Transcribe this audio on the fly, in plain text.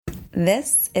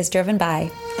This is Driven By,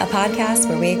 a podcast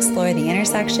where we explore the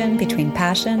intersection between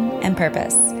passion and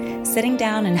purpose, sitting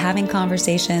down and having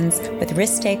conversations with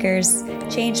risk takers,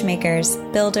 change makers,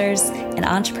 builders, and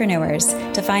entrepreneurs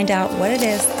to find out what it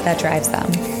is that drives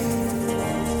them.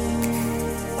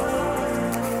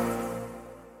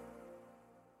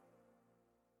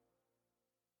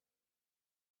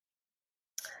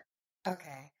 Okay.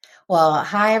 Well,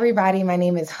 hi, everybody. My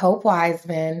name is Hope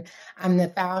Wiseman. I'm the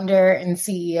founder and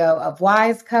CEO of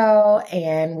WiseCo,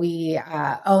 and we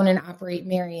own and operate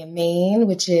Marion, Maine,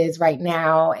 which is right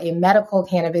now a medical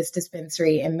cannabis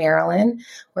dispensary in Maryland.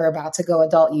 We're about to go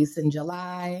adult use in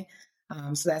July.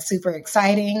 So that's super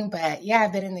exciting. But yeah,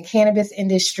 I've been in the cannabis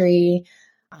industry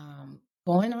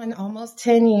going on almost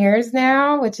 10 years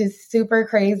now, which is super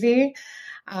crazy.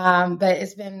 But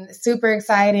it's been super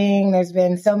exciting. There's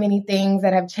been so many things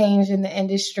that have changed in the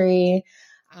industry.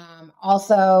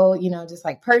 Also, just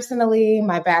like personally,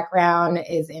 my background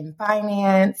is in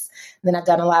finance. Then I've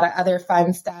done a lot of other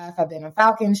fun stuff. I've been a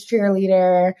Falcons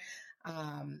cheerleader.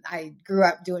 I grew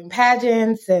up doing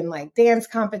pageants and like dance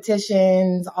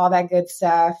competitions, all that good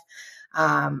stuff.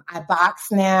 I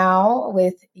box now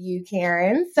with you,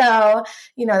 Karen. So,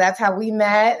 that's how we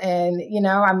met. And,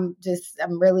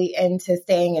 I'm really into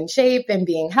staying in shape and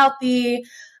being healthy,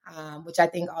 which I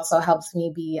think also helps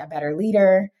me be a better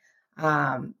leader.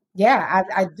 I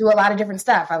do a lot of different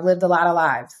stuff. I've lived a lot of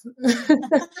lives.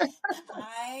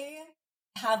 I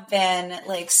have been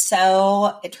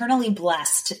so eternally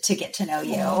blessed to get to know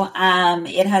you.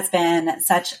 It has been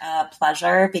such a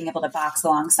pleasure being able to box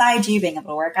alongside you, being able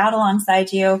to work out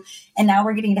alongside you. And now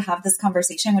we're getting to have this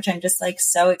conversation, which I'm just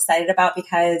so excited about,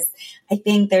 because I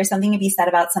think there's something to be said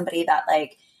about somebody that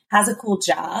has a cool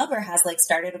job or has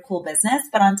started a cool business.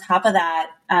 But on top of that,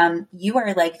 you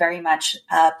are very much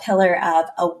a pillar of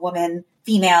a woman,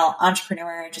 female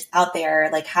entrepreneur, just out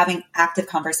there, having active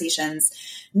conversations,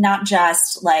 not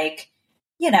just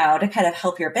to kind of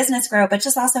help your business grow, but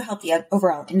just also help the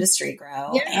overall industry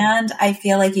grow. Yeah. And I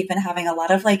feel you've been having a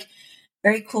lot of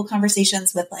very cool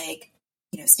conversations with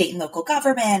state and local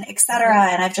government, et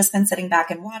cetera. And I've just been sitting back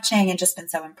and watching and just been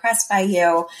so impressed by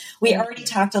you. We already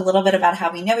talked a little bit about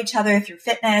how we know each other through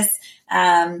fitness.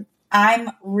 I'm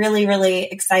really, really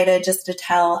excited just to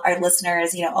tell our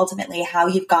listeners, ultimately how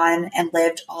you've gone and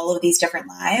lived all of these different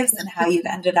lives and how you've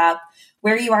ended up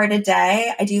where you are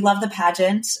today. I do love the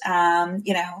pageant, a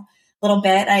little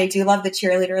bit. I do love the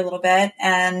cheerleader a little bit,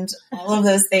 and all of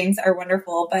those things are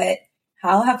wonderful. But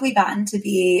how have we gotten to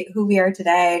be who we are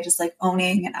today, just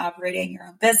owning and operating your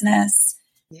own business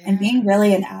and being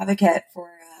really an advocate for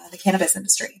the cannabis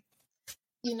industry?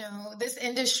 This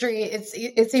industry,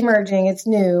 it's emerging. It's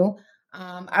new.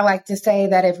 I like to say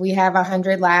that if we have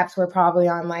 100 laps, we're probably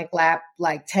on lap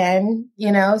 10,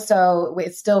 so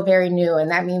it's still very new. And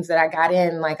that means that I got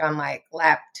in on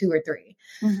lap 2 or 3.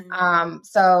 Mm-hmm.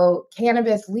 So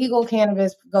legal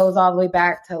cannabis goes all the way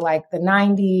back to the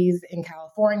 90s in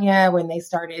California, when they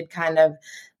started kind of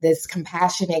this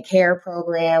compassionate care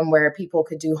program where people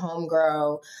could do home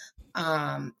grow.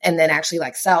 And then actually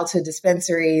sell to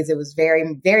dispensaries. It was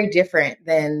very, very different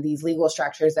than these legal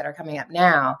structures that are coming up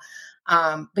now.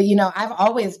 But I've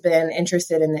always been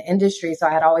interested in the industry, so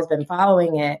I had always been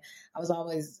following it. I was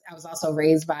also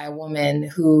raised by a woman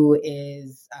who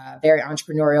is very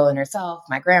entrepreneurial in herself.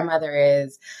 My grandmother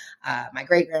is, my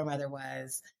great grandmother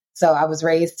was. So I was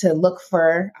raised to look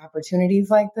for opportunities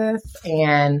like this.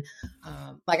 And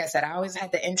like I said, I always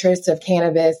had the interest of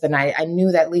cannabis, and I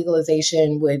knew that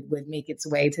legalization would make its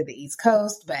way to the East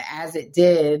Coast. But as it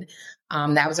did,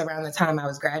 that was around the time I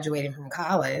was graduating from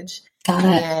college. Got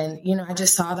it. And, I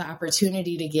just saw the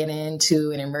opportunity to get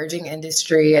into an emerging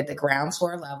industry at the ground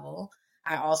floor level.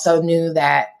 I also knew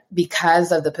that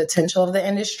because of the potential of the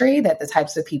industry, that the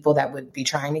types of people that would be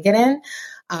trying to get in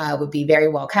would be very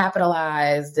well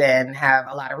capitalized and have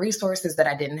a lot of resources that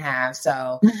I didn't have.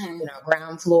 So,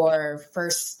 ground floor,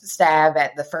 first stab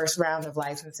at the first round of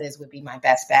licenses would be my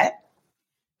best bet.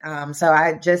 So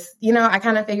I just, I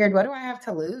kind of figured, what do I have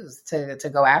to lose to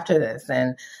go after this?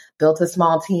 And built a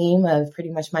small team of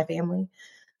pretty much my family.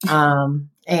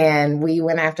 And we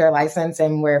went after a license,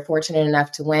 and we're fortunate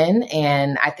enough to win.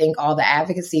 And I think all the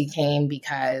advocacy came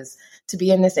because to be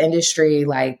in this industry,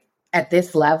 at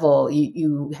this level,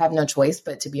 you have no choice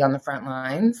but to be on the front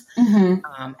lines.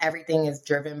 Mm-hmm. Everything is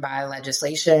driven by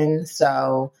legislation.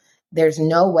 So there's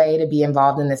no way to be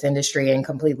involved in this industry and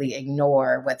completely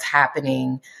ignore what's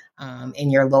happening in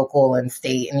your local and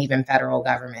state and even federal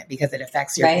government, because it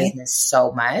affects your business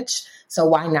so much. So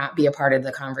why not be a part of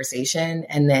the conversation?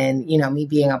 And then, me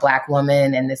being a Black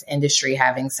woman in this industry,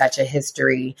 having such a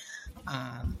history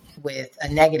with a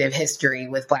negative history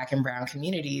with Black and brown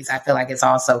communities, I feel like it's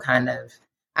also kind of,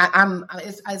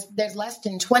 there's less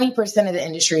than 20% of the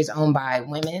industry is owned by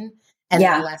women. And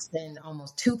then less than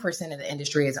almost 2% of the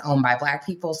industry is owned by Black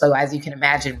people. So as you can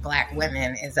imagine, Black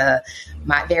women is a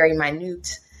very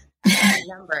minute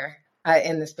number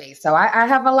in the space. So I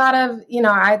have a lot of,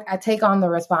 I take on the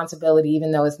responsibility,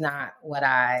 even though it's not what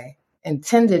I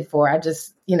intended for. I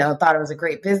just, thought it was a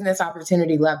great business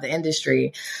opportunity, love the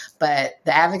industry, but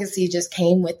the advocacy just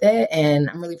came with it. And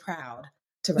I'm really proud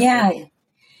to represent. Yeah,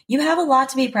 you have a lot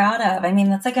to be proud of. I mean,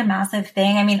 that's like a massive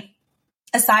thing. I mean,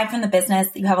 aside from the business,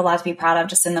 you have a lot to be proud of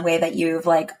just in the way that you've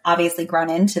like obviously grown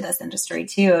into this industry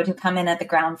too, to come in at the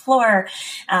ground floor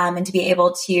and to be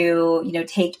able to,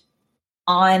 take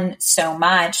on so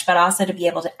much, but also to be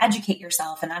able to educate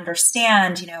yourself and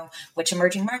understand, which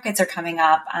emerging markets are coming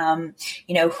up.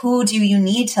 Who do you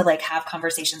need to like have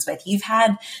conversations with? You've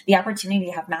had the opportunity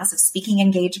to have massive speaking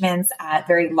engagements at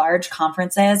very large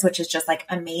conferences, which is just like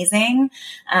amazing.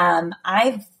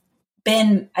 I've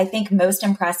been, I think, most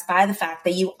impressed by the fact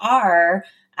that you are,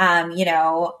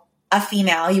 a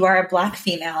female, you are a Black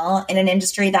female in an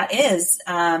industry that is,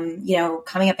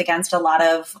 coming up against a lot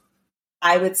of,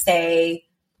 I would say,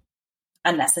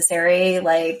 unnecessary,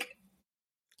 like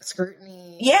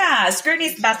scrutiny. Yeah, scrutiny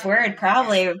is the best word,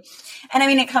 probably. And I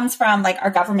mean, it comes from like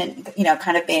our government,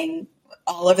 kind of being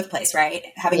all over the place, right?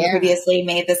 Having previously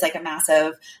made this like a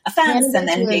massive offense and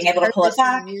then being able to pull it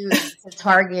back. To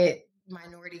target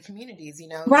minority communities,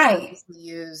 right?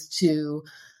 Used to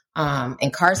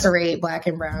incarcerate Black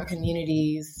and brown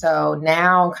communities. So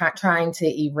now trying to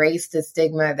erase the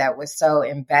stigma that was so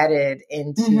embedded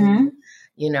into,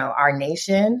 our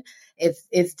nation.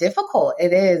 It's difficult.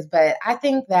 It is. But I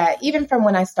think that even from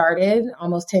when I started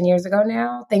almost 10 years ago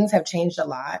now, things have changed a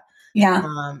lot.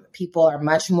 Yeah. People are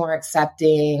much more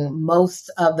accepting. Most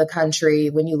of the country,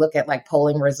 when you look at like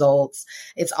polling results,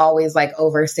 it's always like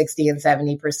over 60 and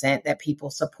 70% that people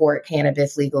support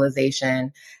cannabis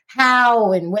legalization.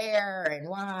 How and where and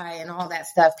why and all that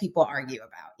stuff people argue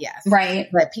about. Yes. Right.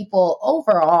 But people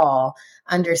overall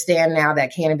understand now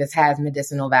that cannabis has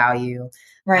medicinal value.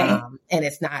 Right. And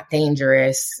it's not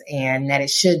dangerous and that it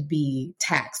should be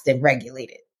taxed and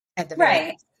regulated at the very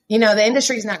right. The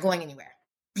industry is not going anywhere.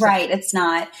 Right. It's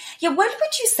not. Yeah. What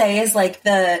would you say is like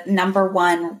the number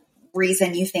one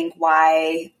reason you think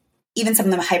why even some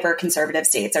of the hyper conservative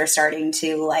states are starting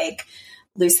to like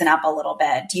loosen up a little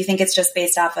bit? Do you think it's just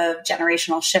based off of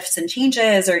generational shifts and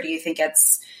changes, or do you think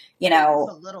it's,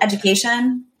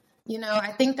 education?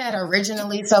 I think that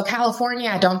originally, so California,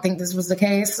 I don't think this was the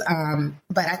case.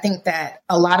 But I think that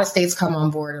a lot of states come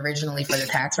on board originally for the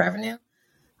tax revenue.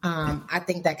 I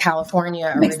think that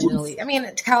California originally,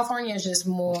 California is just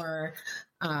more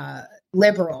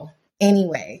liberal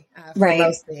anyway for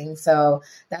most things. So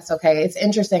that's okay. It's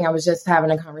interesting. I was just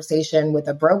having a conversation with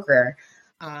a broker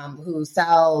who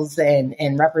sells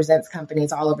and represents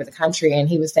companies all over the country. And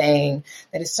he was saying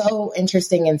that it's so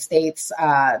interesting in states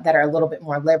that are a little bit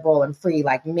more liberal and free,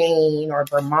 like Maine or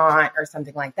Vermont or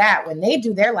something like that. When they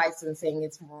do their licensing,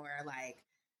 it's more like,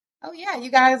 oh yeah, you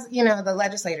guys, the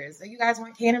legislators, you guys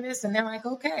want cannabis? And they're like,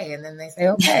 okay. And then they say,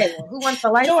 okay, well, who wants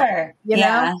the license? Sure. You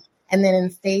know? And then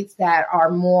in states that are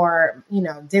more,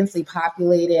 densely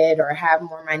populated or have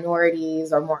more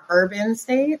minorities or more urban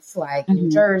states like New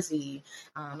Jersey,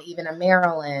 even a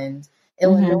Maryland,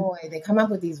 Illinois, they come up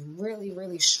with these really,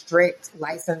 really strict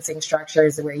licensing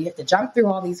structures where you have to jump through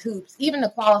all these hoops, even to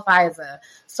qualify as a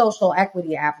social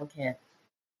equity applicant.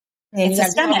 And it's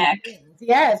systemic.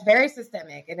 Yeah, it's very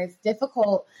systemic and it's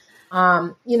difficult.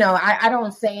 I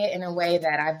don't say it in a way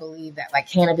that I believe that like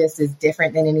cannabis is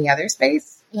different than any other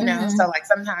space, So like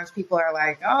sometimes people are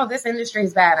like, oh, this industry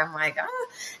is bad. I'm like,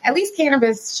 at least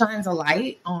cannabis shines a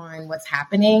light on what's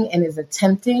happening and is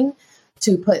attempting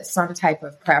to put some type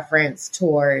of preference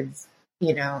towards,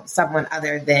 someone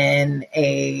other than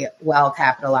a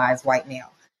well-capitalized white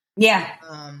male. Yeah.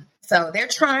 So they're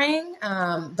trying,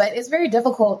 but it's very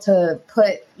difficult to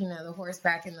put, the horse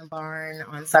back in the barn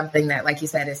on something that, like you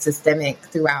said, is systemic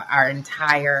throughout our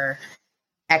entire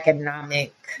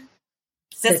economic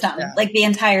system. Like the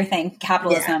entire thing,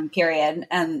 capitalism, period.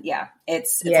 And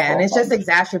it's and it's just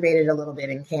exacerbated a little bit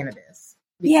in cannabis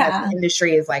because the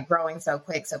industry is like growing so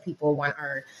quick. So people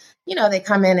they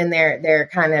come in and they're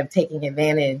kind of taking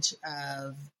advantage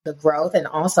of the growth. And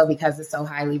also because it's so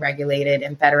highly regulated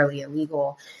and federally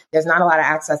illegal, there's not a lot of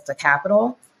access to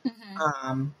capital.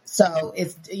 So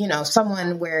it's,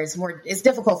 someone where it's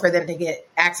difficult for them to get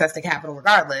access to capital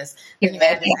regardless. When you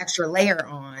add this extra layer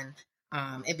on,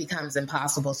 it becomes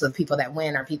impossible. So the people that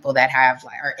win are people that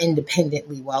are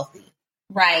independently wealthy.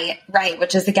 Right.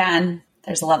 Which is again,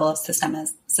 there's a level of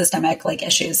systemic like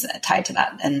issues tied to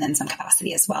that and in some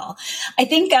capacity as well. I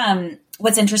think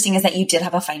what's interesting is that you did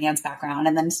have a finance background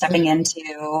and then stepping into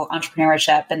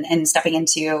entrepreneurship and stepping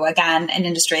into, again, an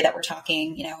industry that we're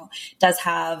talking, does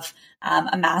have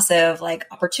a massive like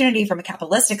opportunity from a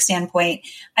capitalistic standpoint.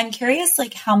 I'm curious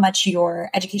like how much your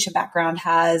education background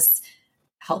has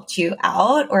helped you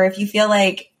out, or if you feel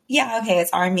like, yeah, okay,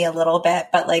 it's armed me a little bit,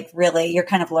 but like really you're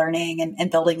kind of learning and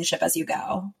building the ship as you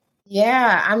go.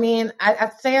 Yeah, I mean,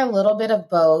 I'd say a little bit of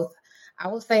both. I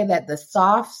will say that the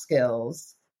soft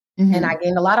skills, and I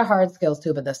gained a lot of hard skills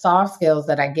too, but the soft skills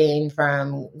that I gained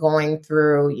from going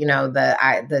through,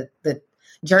 the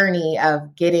journey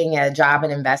of getting a job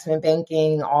in investment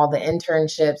banking, all the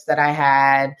internships that I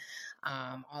had,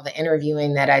 all the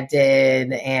interviewing that I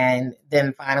did, and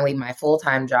then finally my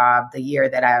full-time job the year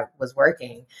that I was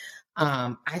working.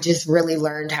 I just really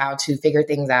learned how to figure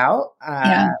things out,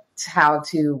 how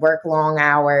to work long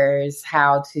hours,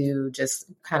 how to just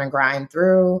kind of grind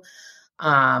through.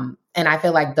 And I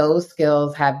feel like those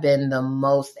skills have been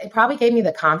it probably gave me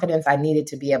the confidence I needed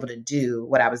to be able to do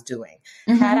what I was doing.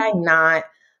 Had I not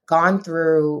gone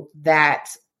through that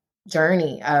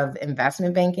journey of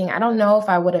investment banking, I don't know if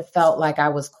I would have felt like I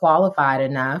was qualified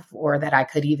enough or that I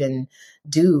could even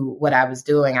do what I was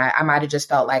doing. I might have just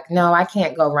felt like, no, I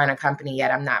can't go run a company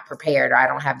yet. I'm not prepared, or I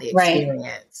don't have the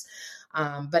experience.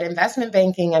 Right. But investment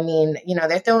banking, I mean,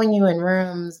 they're throwing you in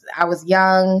rooms. I was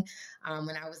young.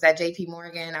 When I was at JP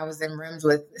Morgan, I was in rooms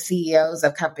with CEOs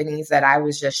of companies that I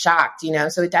was just shocked,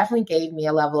 so it definitely gave me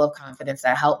a level of confidence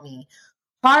that helped me.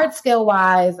 Hard skill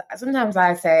wise, sometimes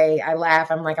I laugh.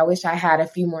 I'm like, I wish I had a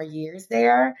few more years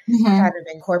there, kind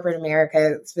of in corporate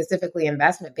America, specifically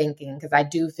investment banking, because I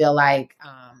do feel like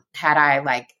had I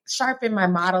like sharpened my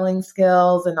modeling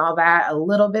skills and all that a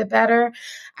little bit better,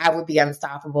 I would be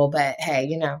unstoppable. But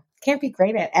hey, can't be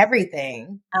great at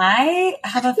everything. I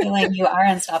have a feeling you are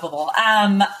unstoppable.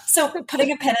 So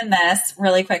putting a pin in this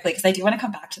really quickly, because I do want to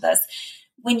come back to this.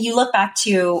 When you look back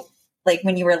to like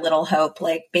when you were little Hope,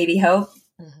 like baby Hope,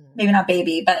 maybe not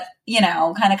baby, but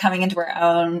kind of coming into her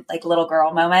own like little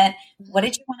girl moment. What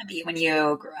did you want to be when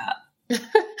you grew up?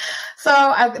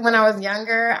 When I was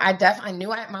younger, I knew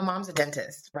my mom's a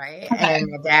dentist, right? Okay. And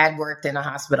my dad worked in a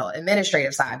hospital,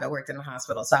 administrative side, but worked in a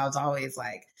hospital. So I was always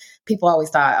like, people always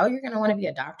thought, oh, you're going to want to be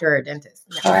a doctor or a dentist.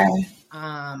 Sure.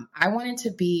 I wanted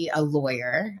to be a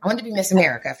lawyer. I wanted to be Miss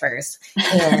America first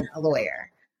and a lawyer.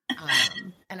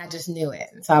 And I just knew it.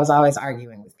 So I was always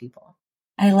arguing with people.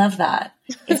 I love that.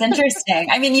 It's interesting.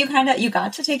 I mean, you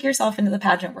got to take yourself into the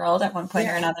pageant world at one point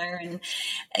or another. And,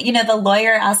 the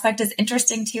lawyer aspect is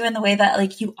interesting too, in the way that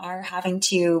like you are having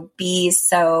to be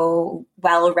so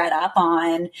well read up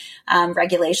on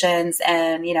regulations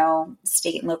and,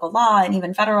 state and local law and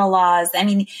even federal laws. I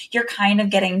mean, you're kind of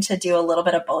getting to do a little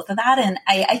bit of both of that. And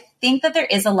I think that there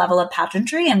is a level of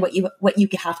pageantry and what you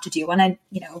have to do when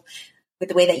with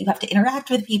the way that you have to interact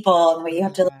with people and the way you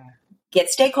have to get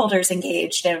stakeholders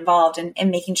engaged and involved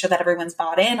and making sure that everyone's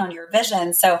bought in on your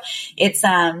vision. So it's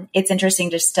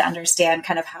interesting just to understand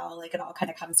kind of how like it all kind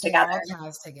of comes together. It all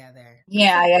ties together.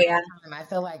 Yeah. I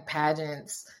feel like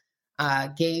pageants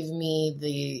gave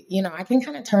me I can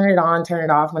kind of turn it on, turn it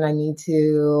off when I need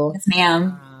to. Yes,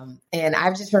 ma'am. And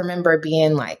I just remember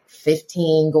being like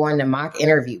 15, going to mock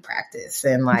interview practice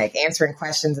and like answering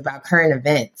questions about current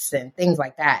events and things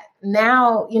like that.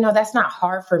 Now, that's not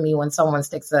hard for me when someone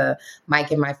sticks a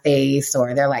mic in my face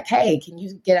or they're like, hey, can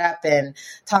you get up and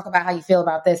talk about how you feel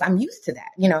about this? I'm used to that,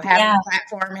 having a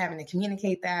platform, having to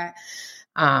communicate that.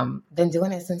 Been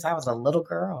doing it since I was a little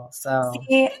girl. So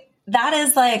that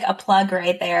is like a plug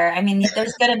right there. I mean,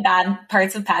 there's good and bad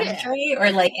parts of pageantry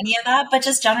or like any of that, but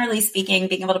just generally speaking,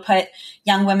 being able to put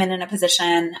young women in a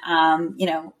position,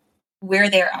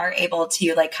 where they are able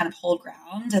to like kind of hold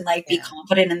ground and like be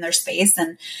confident in their space.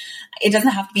 And it doesn't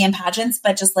have to be in pageants,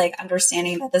 but just like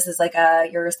understanding that this is like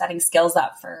you're setting skills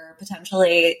up for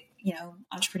potentially,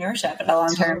 entrepreneurship at a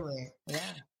long term.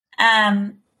 Yeah.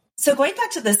 So going back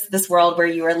to this world where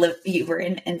you were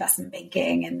in investment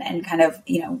banking and kind of,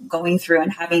 going through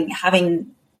and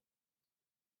having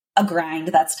a grind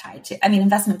that's tied to, I mean,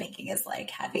 investment banking is like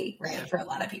heavy, right? For a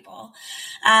lot of people.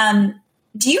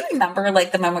 Do you remember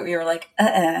like the moment where you were like,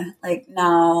 like,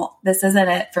 no, this isn't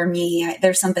it for me.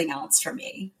 There's something else for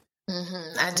me.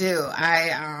 I do.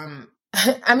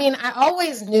 I mean, I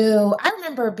always knew, I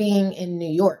remember being in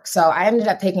New York. So I ended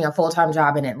up taking a full-time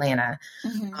job in Atlanta,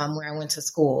 where I went to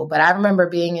school. But I remember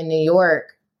being in New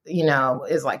York,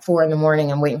 it's like 4 a.m.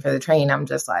 I'm waiting for the train. I'm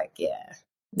just like, yeah,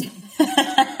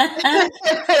 I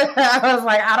was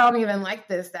like, I don't even like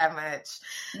this that much.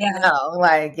 Yeah. No,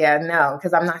 like, yeah, no,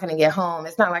 because I'm not going to get home.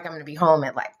 It's not like I'm going to be home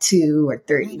at like 2 or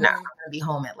 3. No, I'm going to be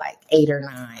home at like 8 or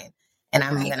 9. And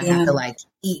I'm going to have to like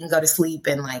eat and go to sleep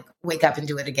and like wake up and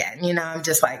do it again. You know, I'm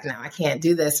just like, no, I can't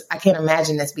do this. I can't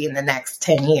imagine this being the next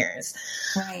 10 years.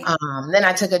 Right. Then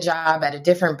I took a job at a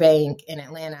different bank in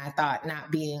Atlanta. I thought not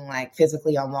being like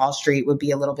physically on Wall Street would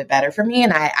be a little bit better for me.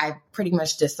 And I pretty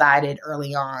much decided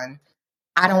early on,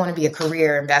 I don't want to be a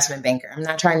career investment banker. I'm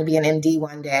not trying to be an MD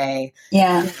one day.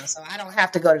 Yeah. You know, so I don't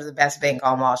have to go to the best bank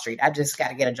on Wall Street. I just got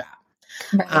to get a job.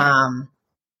 Right.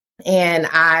 And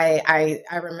I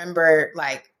remember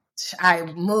like I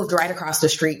moved right across the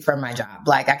street from my job.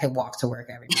 Like I could walk to work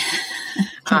every day.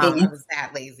 I was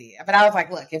that lazy. But I was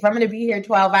like, look, if I'm going to be here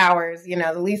 12 hours, you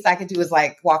know, the least I could do is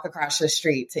like walk across the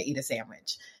street to eat a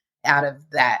sandwich out of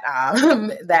that,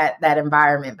 that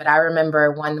environment. But I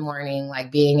remember one morning,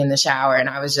 like being in the shower and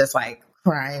I was just like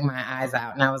crying my eyes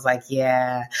out. And I was like,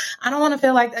 yeah, I don't want to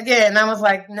feel like, again, I was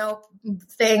like, nope,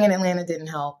 staying in Atlanta didn't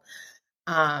help.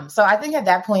 So I think at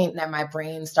that point that my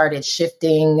brain started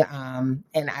shifting, and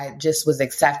I just was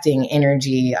accepting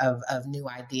energy of new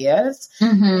ideas.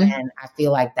 And I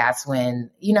feel like that's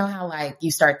when, you know, how like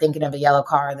you start thinking of a yellow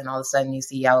car, then all of a sudden you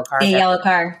see yellow car. Yellow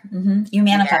car. You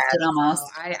manifested almost.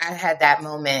 So I had that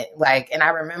moment, like, and I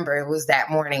remember it was that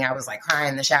morning I was like crying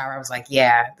in the shower. I was like,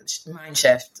 yeah, mind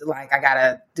shift. Like I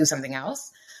gotta do something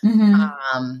else.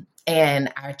 And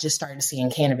I just started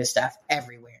seeing cannabis stuff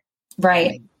everywhere.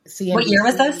 Right. Like, CNBC, what year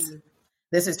was this?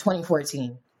 This is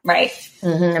 2014. Right.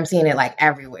 I'm seeing it like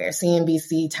everywhere.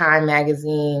 CNBC, Time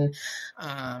Magazine,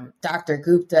 Dr.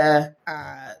 Gupta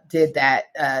did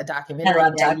that documentary. I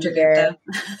love Dr. Gupta.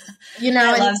 You know,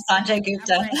 I love Sanjay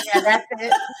Gupta. Like, yeah, that's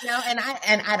it. You know,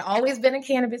 and I'd always been a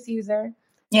cannabis user.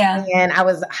 Yeah. And I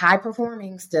was high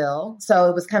performing still. So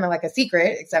it was kind of like a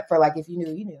secret, except for like if you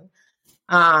knew, you knew.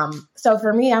 So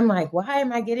for me, I'm like, why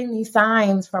am I getting these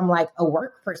signs from like a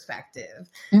work perspective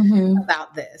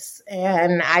about this?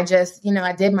 And I just, you know,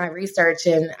 I did my research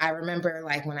and I remember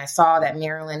like when I saw that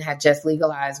Maryland had just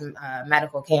legalized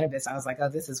medical cannabis, I was like, oh,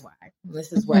 this is why.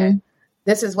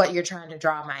 This is what you're trying to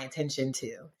draw my attention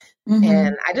to.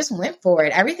 And I just went for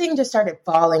it. Everything just started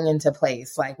falling into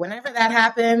place. Like whenever that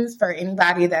happens for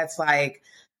anybody that's like,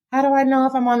 how do I know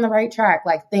if I'm on the right track?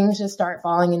 Like things just start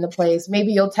falling into place.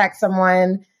 Maybe you'll text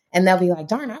someone and they'll be like,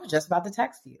 darn, I was just about to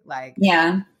text you. Like,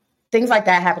 yeah, things like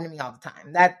that happen to me all the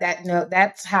time.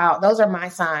 That's how, those are my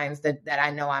signs that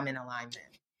I know I'm in alignment.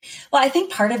 Well, I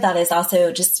think part of that is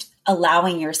also just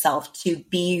allowing yourself to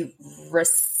be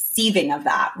receiving of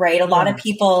that, right? A lot of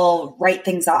people write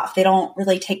things off. They don't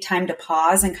really take time to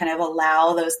pause and kind of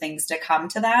allow those things to come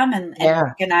to them and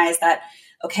recognize that,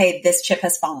 okay, this chip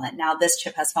has fallen. Now this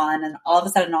chip has fallen. And all of a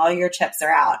sudden all your chips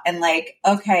are out and like,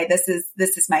 okay, this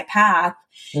is my path.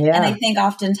 Yeah. And I think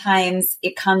oftentimes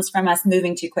it comes from us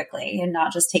moving too quickly and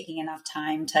not just taking enough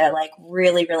time to like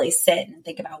really, really sit and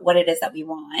think about what it is that we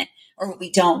want or what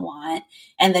we don't want.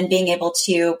 And then being able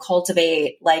to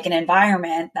cultivate like an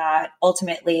environment that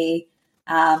ultimately,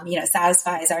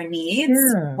 satisfies our needs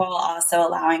while also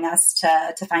allowing us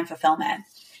to find fulfillment.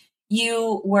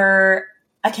 You were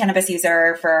a cannabis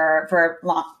user for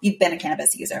long. You've been a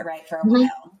cannabis user, right, for a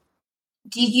while.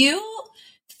 Do you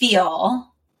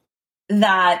feel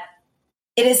that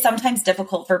it is sometimes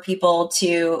difficult for people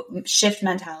to shift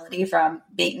mentality from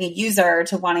being a user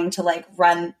to wanting to like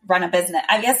run a business?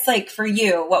 I guess like for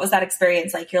you, what was that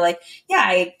experience like? You're like,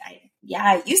 I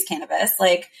use cannabis.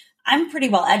 Like I'm pretty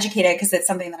well educated because it's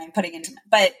something that I'm putting into,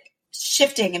 but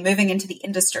shifting and moving into the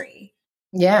industry.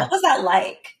 Yeah. What was that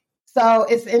like? So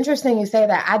it's interesting you say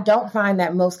that. I don't find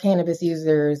that most cannabis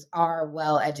users are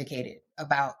well educated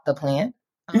about the plant.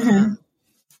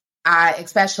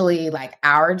 Especially like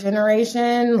our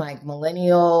generation, like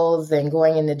millennials and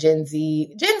going into Gen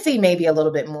Z. Gen Z maybe a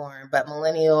little bit more, but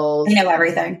millennials. They know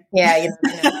everything. Yeah.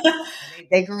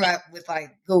 They grew up with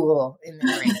like Google in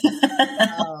their brain.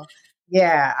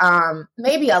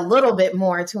 Maybe a little bit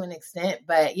more to an extent,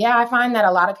 but yeah, I find that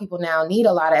a lot of people now need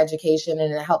a lot of education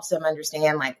and it helps them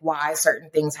understand like why certain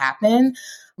things happen.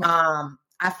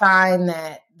 I find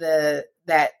that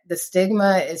the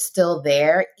stigma is still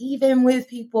there, even with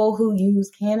people who use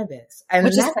cannabis. And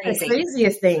which that's is the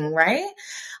craziest thing, right?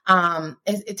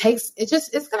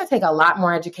 It's going to take a lot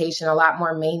more education, a lot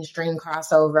more mainstream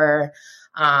crossover.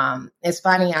 It's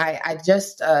funny. I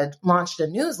just launched a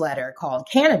newsletter called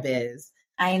Cannabis.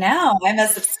 I know. I'm a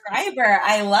subscriber.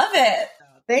 I love it.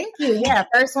 Thank you. Yeah.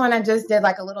 First one, I just did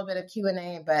like a little bit of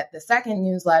Q&A, but the second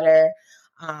newsletter,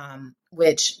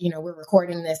 which, we're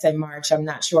recording this in March. I'm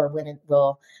not sure when it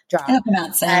will drop. It'll come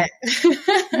out soon.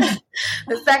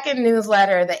 The second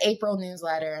newsletter, the April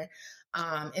newsletter,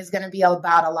 is going to be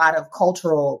about a lot of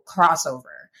cultural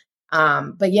crossover.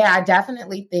 But yeah, I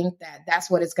definitely think that that's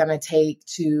what it's going to take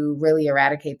to really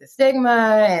eradicate the stigma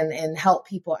and help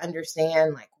people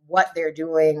understand like what they're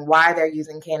doing, why they're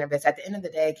using cannabis. At the end of the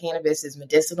day, cannabis is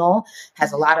medicinal,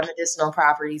 has a lot of medicinal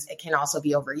properties. It can also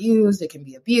be overused. It can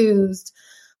be abused.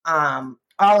 All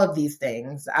of these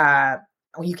things.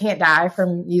 You can't die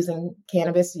from using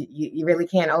cannabis. You really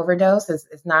can't overdose.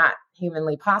 It's not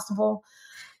humanly possible.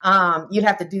 You'd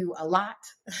have to do a lot,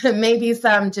 maybe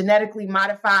some genetically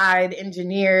modified,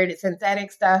 engineered,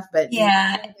 synthetic stuff, but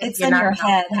yeah, it's in your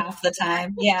head half the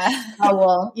time. Yeah. Oh,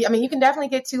 well, I mean, you can definitely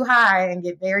get too high and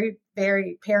get very,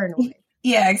 very paranoid.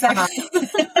 Yeah, exactly.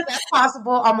 That's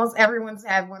possible. Almost everyone's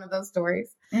had one of those stories.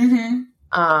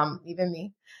 Mm-hmm. Even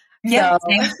me. Yeah.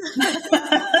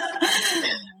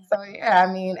 So yeah,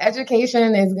 I mean,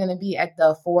 education is going to be at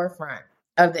the forefront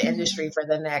of the industry for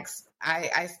the next,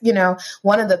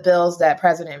 one of the bills that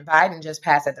President Biden just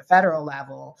passed at the federal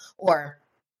level, or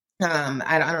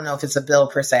I don't know if it's a bill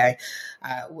per se.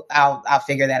 I'll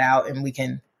figure that out and we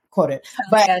can quote it.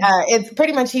 But it's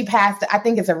pretty much he passed. I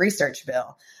think it's a research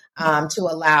bill to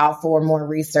allow for more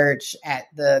research at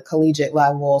the collegiate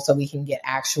level, so we can get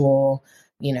actual,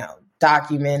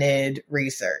 documented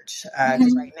research.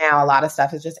 Because right now, a lot of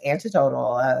stuff is just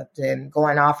anecdotal and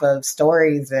going off of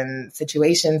stories and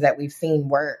situations that we've seen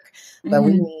work. But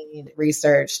we need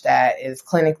research that is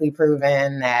clinically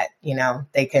proven, that,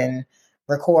 they can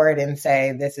record and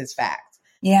say, this is fact.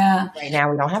 Yeah. Right now,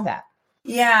 we don't have that.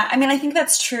 Yeah. I mean, I think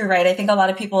that's true, right? I think a lot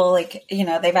of people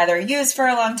they've either used for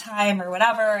a long time or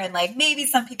whatever. And like, maybe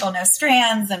some people know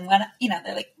strands and when,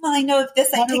 they're like, well, I know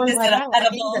this, I take this as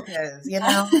edible.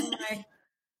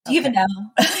 Do you even know?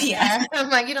 Yeah. I'm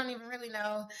like, you don't even really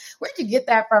know. Where'd you get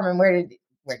that from? And where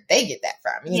they get that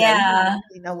from? You don't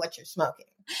really know what you're smoking.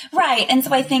 Right. And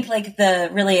so I think like the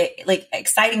really like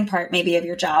exciting part maybe of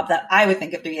your job that I would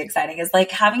think of to be exciting is like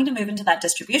having to move into that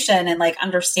distribution and like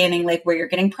understanding like where you're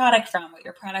getting product from, what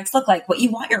your products look like, what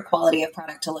you want your quality of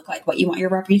product to look like, what you want your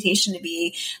reputation to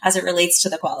be as it relates to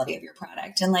the quality of your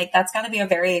product. And like, that's got to be a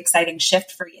very exciting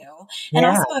shift for you. And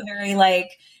also a very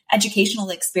like educational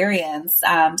experience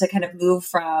to kind of move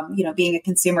from, being a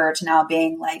consumer to now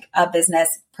being like a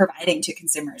business providing to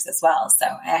consumers as well. So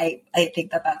I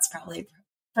think that that's probably,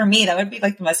 for me, that would be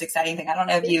like the most exciting thing. I don't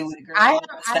know if you would agree.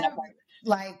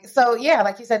 Like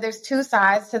you said, there's two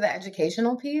sides to the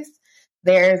educational piece.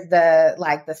 There's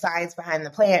the science behind the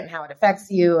plant and how it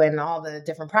affects you and all the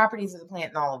different properties of the plant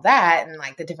and all of that. And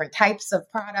like the different types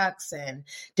of products and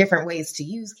different ways to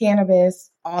use cannabis,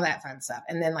 all that fun stuff.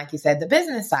 And then, like you said, the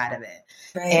business side of it.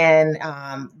 Right. And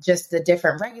just the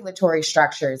different regulatory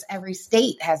structures. Every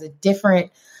state has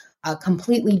a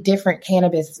completely different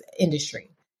cannabis industry.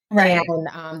 Right.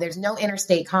 And there's no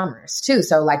interstate commerce too.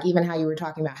 So like even how you were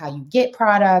talking about how you get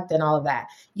product and all of that,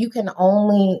 you can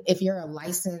only, if you're a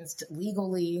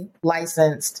legally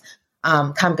licensed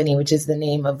company, which is the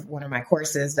name of one of my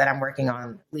courses that I'm working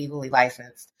on, legally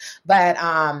licensed. But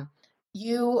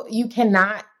you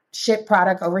cannot ship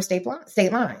product over state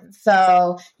lines.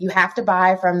 So you have to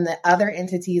buy from the other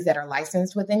entities that are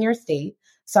licensed within your state.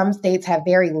 Some states have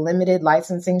very limited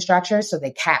licensing structures, so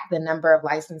they cap the number of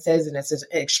licenses, and it's an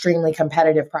extremely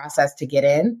competitive process to get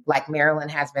in, like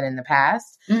Maryland has been in the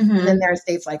past. And then there are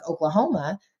states like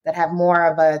Oklahoma that have more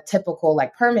of a typical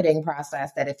like permitting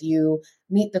process that if you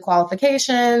meet the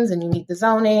qualifications and you meet the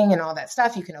zoning and all that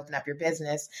stuff, you can open up your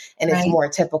business, and it's more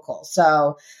typical.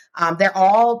 So they're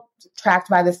all tracked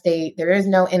by the state. There is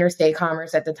no interstate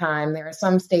commerce at the time. There are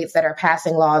some states that are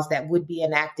passing laws that would be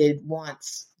enacted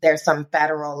once there's some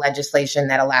federal legislation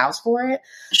that allows for it.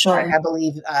 Sure. I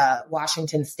believe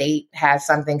Washington State has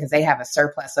something because they have a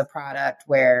surplus of product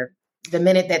where the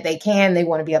minute that they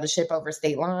want to be able to ship over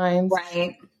state lines.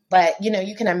 Right. But,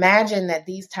 you can imagine that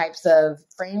these types of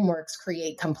frameworks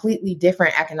create completely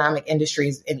different economic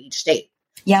industries in each state.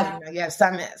 Yeah. So, you have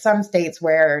some states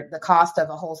where the cost of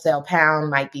a wholesale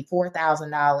pound might be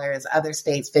 $4,000, other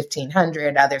states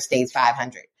 $1,500, other states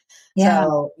 $500. Yeah.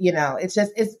 So, it's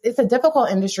a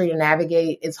difficult industry to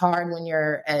navigate. It's hard when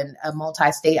you're a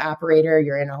multi-state operator.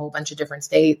 You're in a whole bunch of different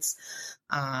states.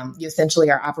 You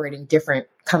essentially are operating different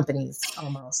companies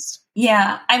almost.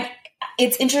 Yeah.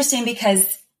 It's interesting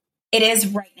because it is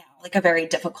right now like a very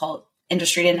difficult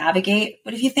industry to navigate.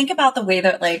 But if you think about the way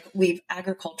that like we've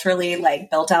agriculturally like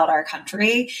built out our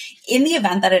country, in the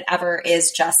event that it ever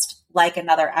is just like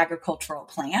another agricultural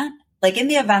plant, like in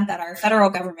the event that our federal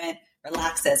government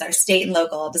relaxes, our state and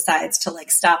local decides to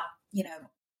like stop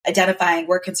identifying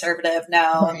we're conservative,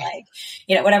 no, Right.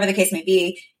 like, whatever the case may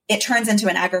be, it turns into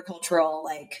an agricultural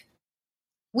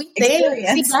We think, see,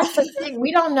 experience. that's the thing.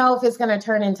 We don't know if it's going to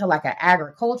turn into like an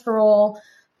agricultural,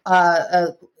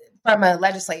 from a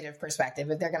legislative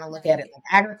perspective, if they're going to look at it like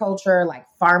agriculture, like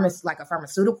like a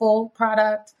pharmaceutical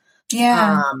product,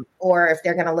 Yeah. or if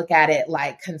they're going to look at it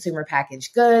like consumer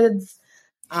packaged goods,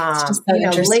 It's just so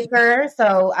interesting. liquor.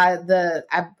 So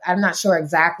I'm not sure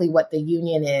exactly what the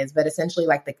union is, but essentially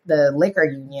like the liquor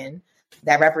union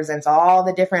that represents all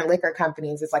the different liquor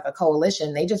companies. It's like a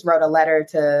coalition. They just wrote a letter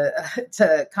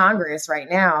to Congress right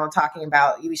now talking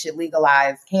about we should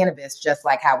legalize cannabis just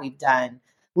like how we've done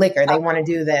liquor. They want to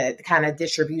do the kind of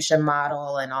distribution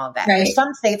model and all of that, which Right.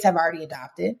 some states have already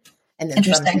adopted and then some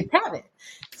Interesting. states haven't.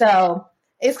 So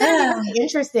it's going to be Yeah. really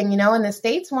interesting, and the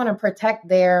states want to protect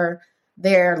their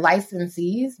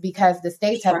licensees because the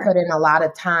states have put in a lot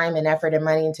of time and effort and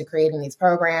money into creating these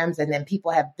programs. And then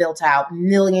people have built out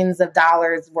millions of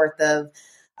dollars worth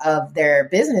of their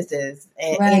businesses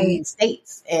in these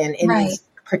states and in these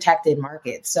protected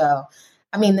markets. So,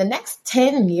 I mean, the next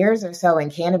 10 years or so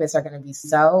in cannabis are going to be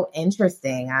so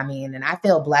interesting. I mean, and I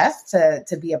feel blessed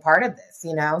to be a part of this,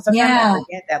 Sometimes I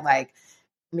forget that,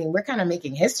 we're kind of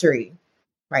making history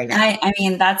right now. I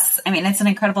mean, it's an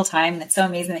incredible time. And it's so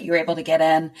amazing that you were able to get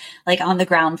in on the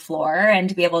ground floor and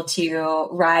to be able to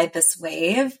ride this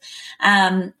wave.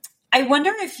 I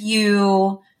wonder if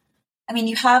you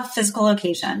have physical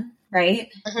location, right?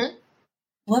 Mm-hmm.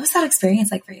 What was that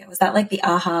experience like for you? Was that like the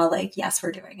aha, yes,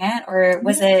 we're doing it? Or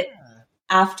was it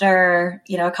after,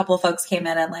 a couple of folks came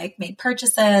in and made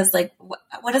purchases?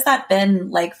 What has that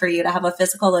been like for you to have a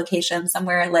physical location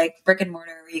somewhere like brick and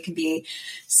mortar where you can be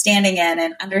standing in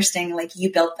and understanding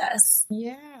you built this?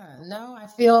 Yeah, no, I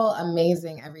feel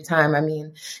amazing every time. I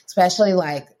mean, especially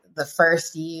the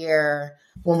first year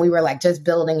when we were just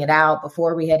building it out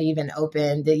before we had even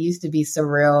opened, it used to be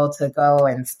surreal to go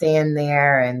and stand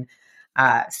there and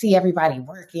see everybody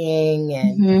working.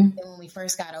 And when we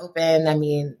first got open, I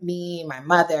mean, me, my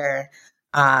mother,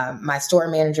 my store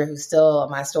manager, who's still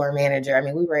my store manager. I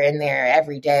mean, we were in there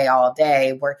every day, all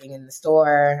day, working in the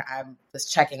store. I was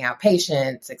checking out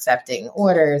patients, accepting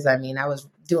orders. I mean, I was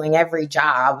doing every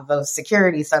job. I was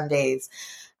security some days.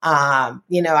 I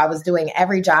was doing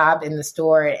every job in the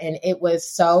store, and it was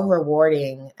so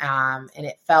rewarding. And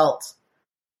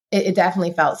it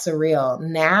definitely felt surreal.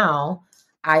 Now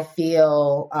I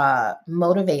feel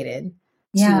motivated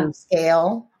to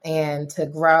scale and to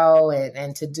grow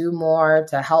and to do more,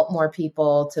 to help more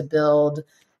people, to build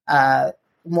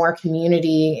more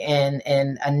community and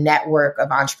a network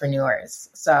of entrepreneurs.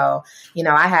 So,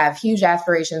 I have huge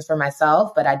aspirations for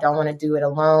myself, but I don't want to do it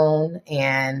alone.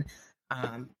 And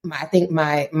I think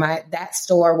my that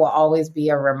store will always be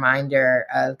a reminder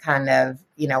of kind of,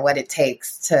 what it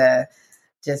takes to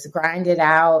just grind it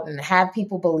out and have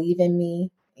people believe in me,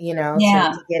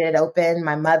 to get it open.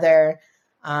 My mother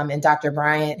and Dr.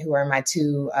 Bryant, who are my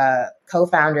two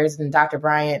co-founders, and Dr.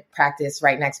 Bryant practiced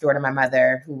right next door to my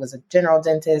mother, who was a general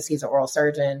dentist. He's an oral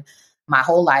surgeon. My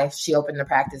whole life, she opened the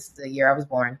practice the year I was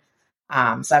born.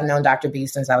 So I've known Dr. B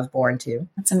since I was born too.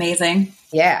 That's amazing.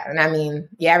 Yeah. And I mean,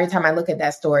 every time I look at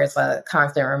that store, it's a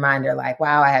constant reminder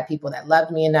wow, I had people that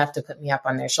loved me enough to put me up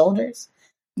on their shoulders.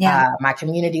 Yeah. My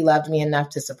community loved me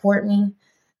enough to support me.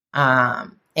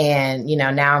 And,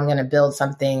 now I'm going to build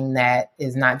something that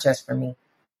is not just for me.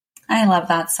 I love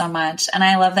that so much. And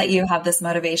I love that you have this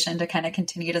motivation to kind of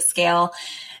continue to scale.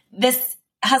 This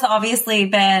has obviously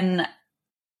been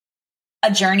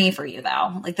a journey for you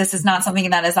though. This is not something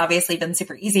that has obviously been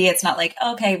super easy. It's not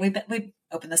okay, we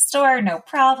opened the store, no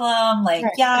problem. We're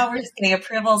just getting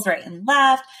approvals right and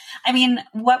left. I mean,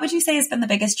 what would you say has been the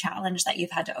biggest challenge that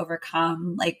you've had to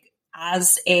overcome,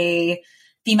 as a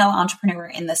female entrepreneur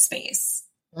in this space?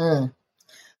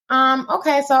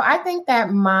 Okay. So I think that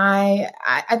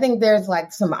I think there's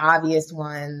some obvious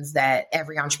ones that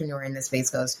every entrepreneur in this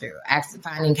space goes through.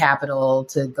 Finding capital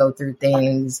to go through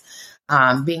things,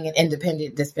 being an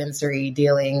independent dispensary,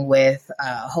 dealing with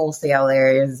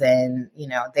wholesalers and,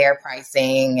 their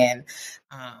pricing. And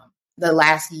the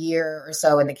last year or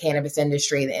so in the cannabis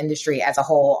industry, the industry as a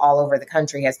whole all over the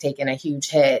country has taken a huge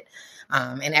hit.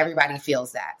 And everybody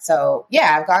feels that. So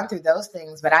I've gone through those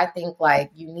things, but I think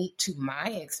unique to my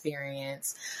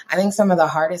experience, I think some of the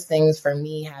hardest things for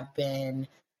me have been,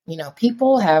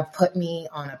 people have put me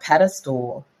on a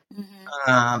pedestal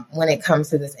when it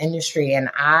comes to this industry. And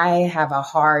I have a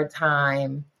hard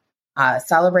time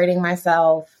celebrating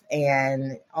myself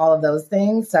and all of those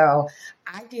things. So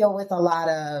I deal with a lot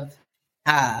of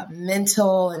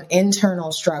mental and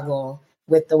internal struggle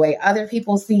with the way other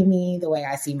people see me, the way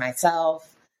I see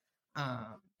myself.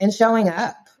 and showing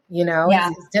up. Yeah.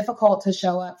 It's difficult to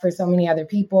show up for so many other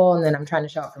people. And then I'm trying to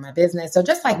show up for my business. So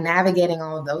just like navigating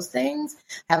all of those things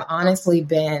have honestly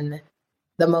been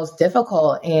the most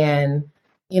difficult. And,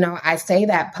 I say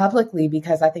that publicly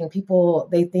because I think people,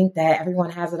 they think that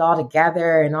everyone has it all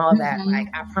together and all of that. Like,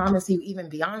 I promise you, even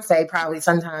Beyonce probably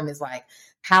sometimes is like,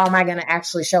 how am I going to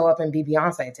actually show up and be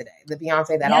Beyonce today? The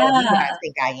Beyonce that all of you guys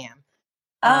think I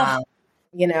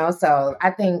am. So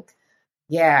I think,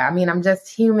 I'm just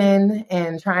human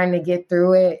and trying to get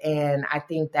through it. And I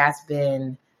think that's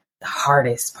been the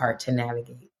hardest part to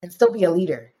navigate and still be a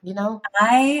leader,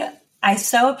 I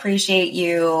so appreciate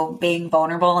you being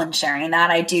vulnerable and sharing that.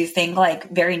 I do think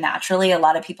like very naturally, a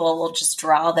lot of people will just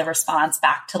draw the response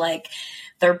back to like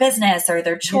their business or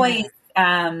their choice.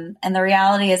 And the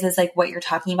reality is like what you're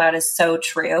talking about is so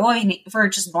true. I mean, for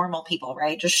just normal people,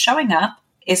 right? Just showing up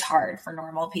is hard for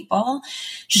normal people.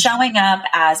 Showing up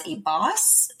as a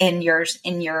boss in your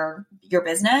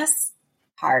business,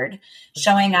 hard.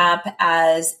 Showing up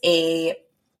as a,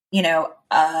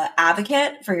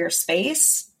 advocate for your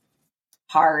space,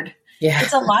 hard. Yeah.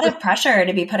 It's a lot of pressure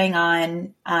to be putting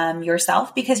on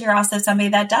yourself because you're also somebody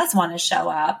that does want to show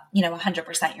up,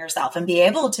 100% yourself and be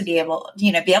able to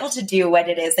do what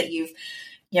it is that you've,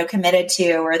 committed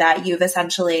to, or that you've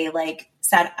essentially like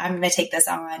said, I'm going to take this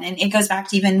on. And it goes back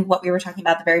to even what we were talking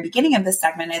about at the very beginning of this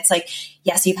segment. It's like,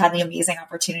 yes, you've had the amazing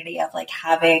opportunity of like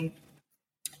having,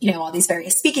 all these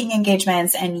various speaking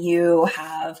engagements, and you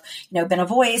have, been a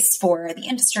voice for the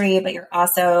industry, but you're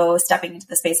also stepping into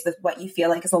the space with what you feel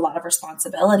like is a lot of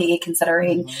responsibility,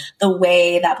 considering the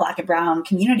way that Black and Brown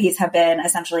communities have been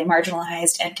essentially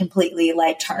marginalized and completely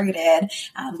like targeted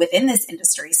within this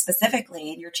industry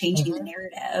specifically. And you're changing the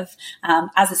narrative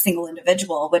as a single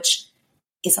individual, which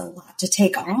is a lot to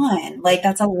take on. Like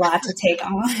that's a lot to take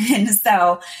on.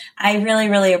 So I really,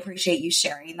 really appreciate you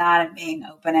sharing that and being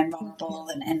open and vulnerable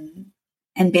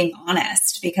and being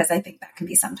honest, because I think that can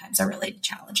be sometimes a really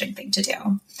challenging thing to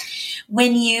do.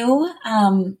 When you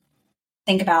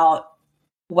think about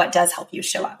what does help you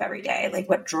show up every day, like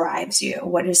what drives you,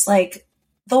 what is like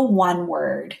the one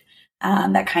word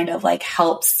that kind of like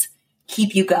helps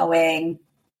keep you going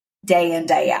day in,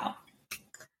 day out?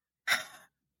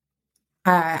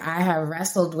 I have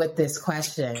wrestled with this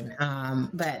question,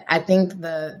 but I think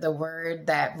the word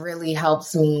that really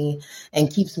helps me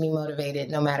and keeps me motivated,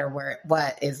 no matter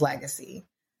what, is legacy.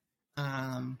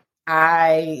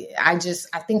 I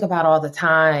think about all the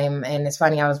time, and it's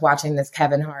funny. I was watching this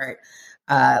Kevin Hart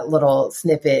little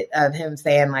snippet of him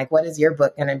saying, like, what is your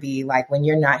book going to be like when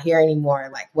you're not here anymore?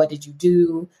 Like, what did you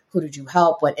do? Who did you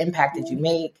help? What impact did you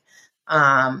make?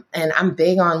 And I'm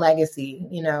big on legacy.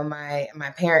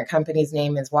 My parent company's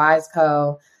name is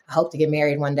Wiseco. I hope to get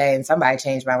married one day and somebody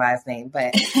change my last name,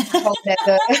 but I hope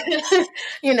that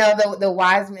the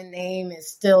Wiseman name is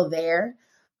still there.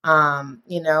 And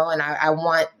I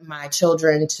want my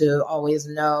children to always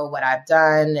know what I've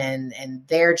done, and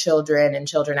their children and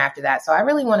children after that. So I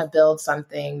really want to build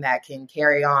something that can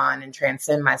carry on and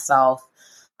transcend myself.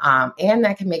 And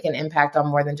that can make an impact on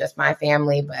more than just my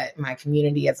family, but my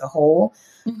community as a whole.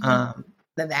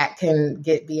 That can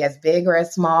be as big or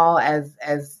as small as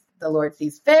the Lord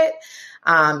sees fit.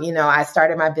 I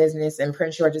started my business in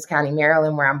Prince George's County,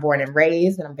 Maryland, where I'm born and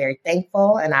raised, and I'm very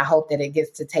thankful. And I hope that it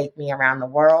gets to take me around the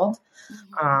world.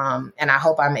 And I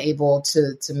hope I'm able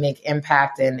to make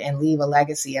impact and leave a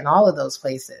legacy in all of those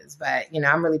places. But,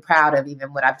 I'm really proud of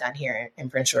even what I've done here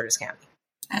in Prince George's County.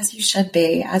 As you should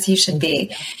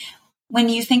be. When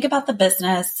you think about the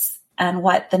business and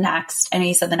what I know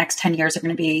you said the next 10 years are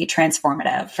going to be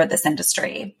transformative for this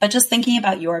industry, but just thinking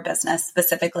about your business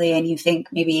specifically, and you think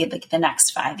maybe like the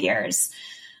next 5 years,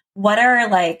 what are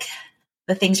like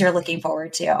the things you're looking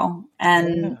forward to?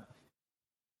 And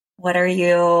what are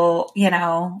you,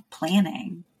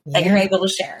 planning that you're able to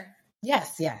share?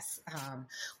 Yes.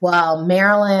 Well,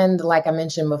 Maryland, like I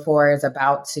mentioned before, is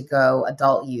about to go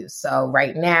adult use. So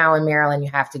right now in Maryland, you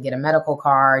have to get a medical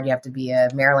card. You have to be a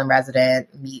Maryland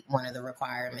resident, meet one of the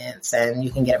requirements, and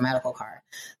you can get a medical card.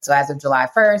 So as of July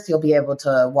 1st, you'll be able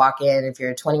to walk in if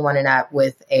you're 21 and up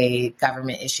with a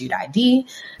government issued ID.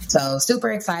 So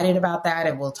super excited about that.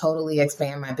 It will totally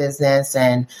expand my business,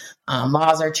 and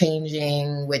laws are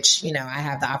changing, which, I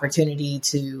have the opportunity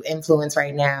to influence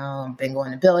right now. I've been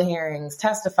going to bill hearings,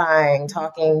 testifying,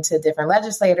 talking to different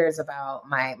legislators about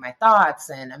my thoughts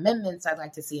and amendments I'd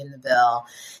like to see in the bill.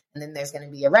 And then there's going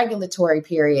to be a regulatory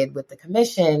period with the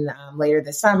commission later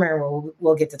this summer where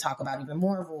we'll get to talk about even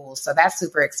more rules. So that's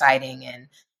super exciting. And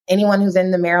anyone who's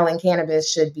in the Maryland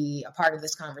cannabis should be a part of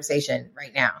this conversation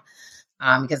right now,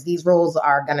 because these rules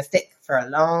are going to stick for a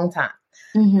long time.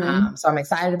 Mm-hmm. So I'm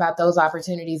excited about those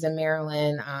opportunities in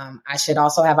Maryland. I should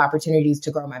also have opportunities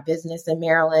to grow my business in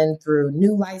Maryland through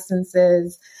new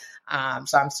licenses.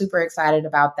 So I'm super excited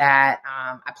about that.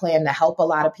 I plan to help a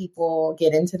lot of people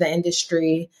get into the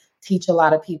industry, teach a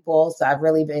lot of people. So I've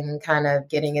really been kind of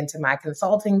getting into my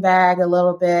consulting bag a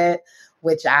little bit,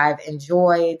 which I've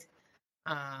enjoyed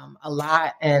a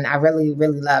lot. And I really,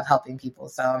 really love helping people.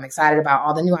 So I'm excited about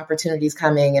all the new opportunities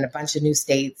coming in a bunch of new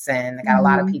states. And I got a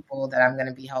lot of people that I'm going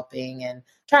to be helping and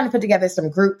trying to put together some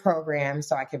group programs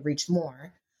so I could reach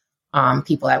more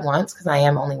people at once, because I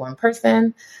am only one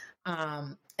person.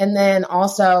 And then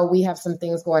also we have some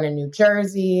things going in New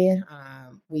Jersey.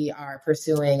 We are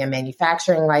pursuing a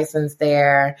manufacturing license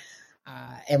there.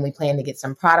 And we plan to get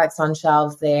some products on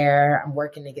shelves there. I'm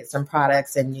working to get some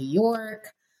products in New York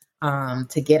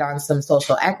to get on some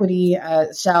social equity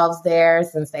shelves there,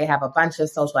 since they have a bunch of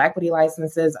social equity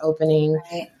licenses opening.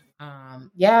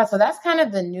 Right. So that's kind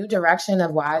of the new direction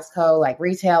of Wiseco. Like,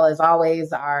 retail is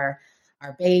always our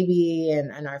baby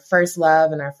and our first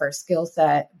love and our first skill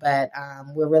set. But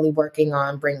we're really working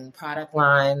on bringing product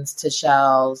lines to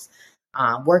shelves,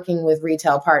 working with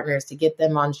retail partners to get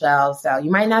them on shelves. So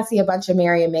you might not see a bunch of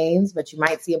Mary and Mains, but you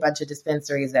might see a bunch of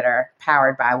dispensaries that are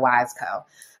powered by Wiseco,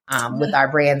 with our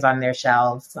brands on their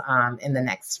shelves in the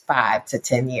next 5 to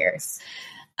 10 years.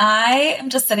 I am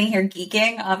just sitting here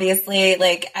geeking. Obviously,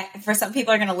 for some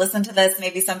people are going to listen to this.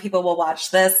 Maybe some people will watch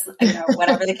this,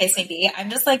 whatever the case may be. I'm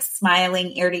just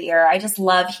smiling ear to ear. I just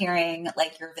love hearing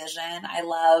your vision. I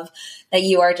love that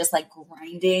you are just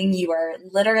grinding. You are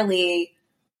literally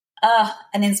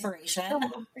an inspiration.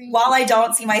 While I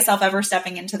don't see myself ever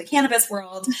stepping into the cannabis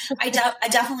world, I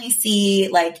definitely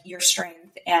see your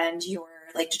strength and your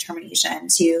determination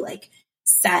to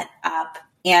set up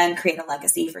and create a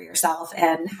legacy for yourself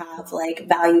and have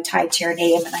value tied to your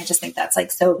name. And I just think that's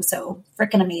so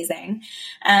freaking amazing.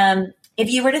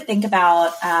 If you were to think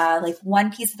about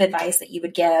one piece of advice that you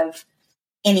would give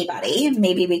anybody,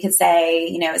 maybe we could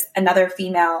say, another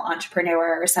female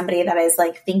entrepreneur or somebody that is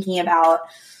thinking about,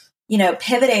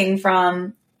 pivoting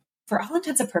from, for all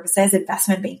intents and purposes,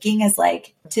 investment banking is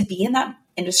to be in that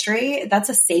industry. That's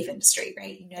a safe industry,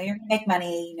 right? You're going to make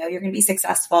money, you're going to be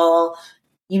successful.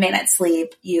 You may not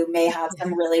sleep. You may have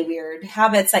some really weird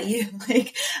habits that you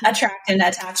attract and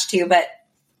attach to, but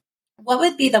what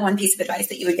would be the one piece of advice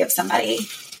that you would give somebody?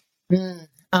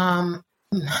 My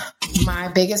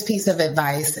biggest piece of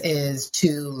advice is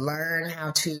to learn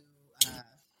how to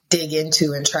dig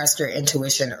into and trust your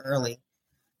intuition early.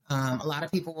 A lot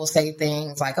of people will say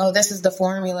things like, oh, this is the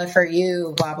formula for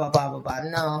you, blah, blah, blah, blah, blah.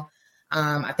 No.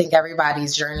 I think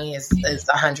everybody's journey is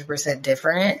 100%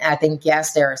 different. I think,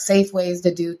 yes, there are safe ways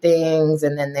to do things,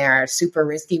 and then there are super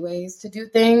risky ways to do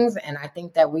things. And I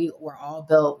think that we were all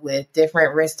built with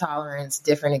different risk tolerance,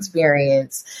 different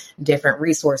experience, different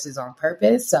resources on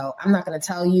purpose. So I'm not going to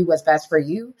tell you what's best for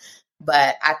you,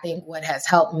 but I think what has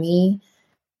helped me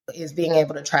is being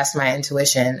able to trust my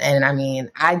intuition. And I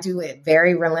mean, I do it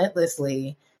very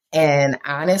relentlessly. And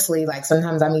honestly,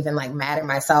 sometimes I'm even mad at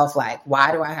myself,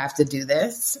 why do I have to do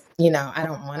this? I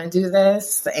don't want to do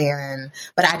this.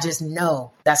 But I just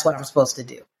know that's what I'm supposed to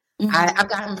do. Mm-hmm. I've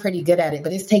gotten pretty good at it,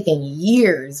 but it's taken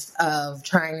years of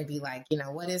trying to be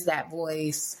what is that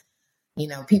voice?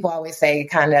 People always say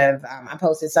I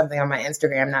posted something on my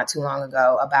Instagram not too long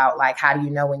ago about how do you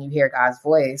know when you hear God's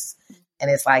voice?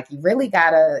 And it's you really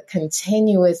got to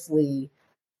continuously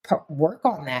work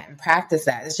on that and practice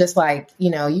that. It's just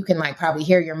you can probably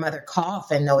hear your mother cough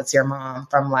and know it's your mom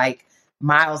from not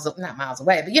miles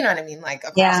away, but you know what I mean?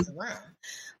 Across the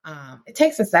room. It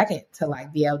takes a second to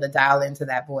be able to dial into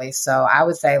that voice. So I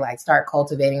would say start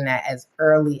cultivating that as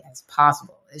early as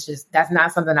possible. It's just, that's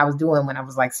not something I was doing when I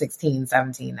was 16,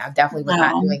 17. I definitely was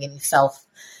not doing any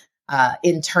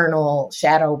internal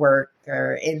shadow work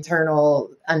or internal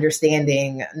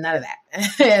understanding, none of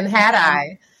that. And had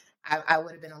I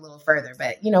would have been a little further,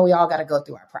 but we all got to go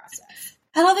through our process.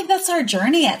 I don't think that's our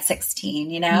journey at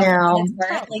 16, No,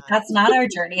 that's not our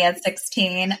journey at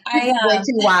 16. Way too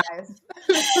wise.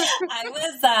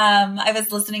 I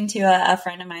was listening to a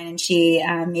friend of mine, and she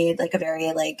made a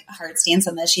very hard stance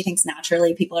on this. She thinks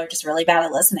naturally people are just really bad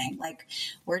at listening.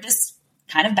 We're just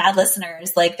kind of bad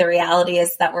listeners. The reality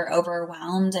is that we're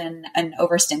overwhelmed and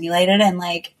overstimulated, and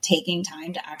taking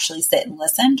time to actually sit and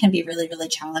listen can be really, really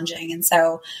challenging. And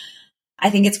so I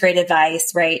think it's great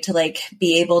advice, right? To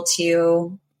be able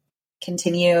to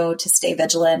continue to stay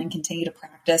vigilant and continue to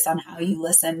practice on how you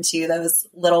listen to those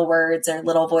little words or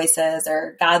little voices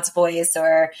or God's voice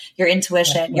or your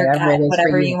intuition, your gut,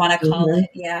 whatever you want to call it.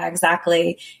 Yeah,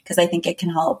 exactly. Because I think it can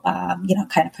help,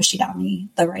 kind of push you down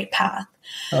the right path.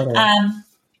 Totally.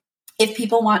 if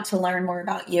people want to learn more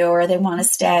about you or they want to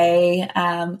stay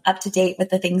up to date with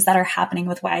the things that are happening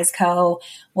with Wiseco,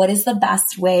 what is the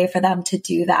best way for them to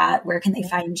do that? Where can they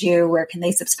find you? Where can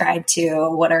they subscribe to?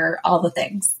 What are all the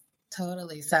things?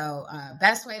 Totally. So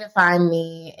best way to find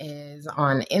me is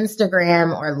on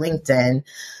Instagram or LinkedIn.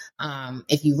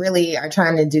 If you really are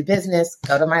trying to do business,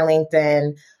 go to my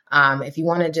LinkedIn. If you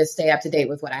want to just stay up to date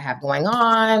with what I have going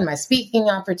on, my speaking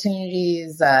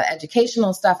opportunities,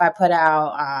 educational stuff I put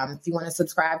out, if you want to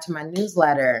subscribe to my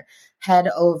newsletter, head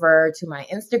over to my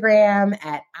Instagram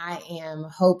at I am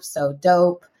Hope So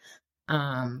Dope.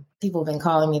 People have been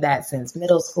calling me that since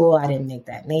middle school. I didn't make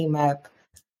that name up.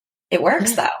 It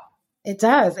works though. It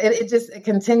does. It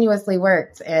continuously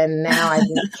works. And now I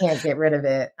just can't get rid of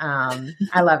it.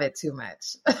 I love it too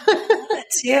much. I love it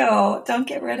too. Don't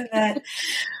get rid of it.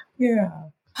 Yeah.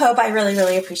 Hope, I really,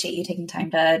 really appreciate you taking time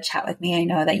to chat with me. I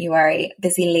know that you are a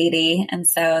busy lady. And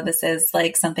so this is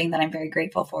like something that I'm very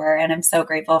grateful for. And I'm so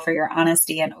grateful for your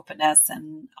honesty and openness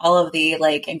and all of the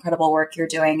like incredible work you're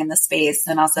doing in the space,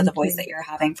 and also the voice that you're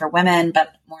having for women,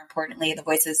 but more importantly, the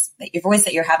voice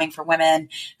that you're having for women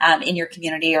in your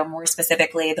community, or more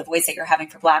specifically, the voice that you're having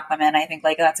for Black women. I think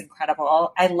like that's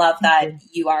incredible. I love that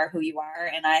you are who you are.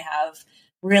 And I have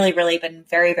really, really been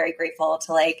very, very grateful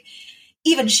to like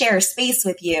even share space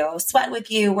with you, sweat with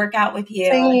you, work out with you,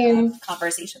 and have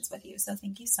conversations with you. So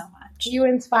thank you so much. You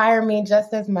inspire me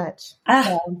just as much.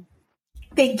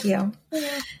 Thank you. All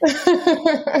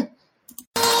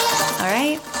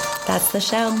right. That's the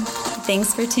show.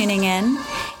 Thanks for tuning in.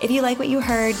 If you like what you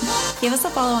heard, give us a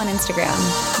follow on Instagram,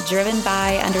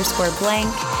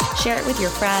 drivenby_blank. Share it with your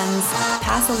friends.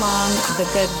 Pass along the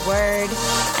good word.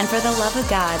 And for the love of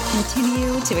God,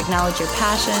 continue to acknowledge your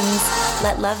passions.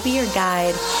 Let love be your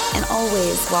guide, and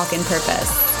always walk in purpose.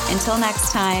 Until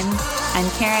next time, I'm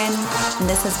Karen, and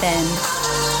this has been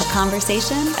a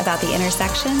conversation about the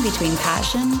intersection between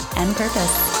passion and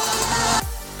purpose.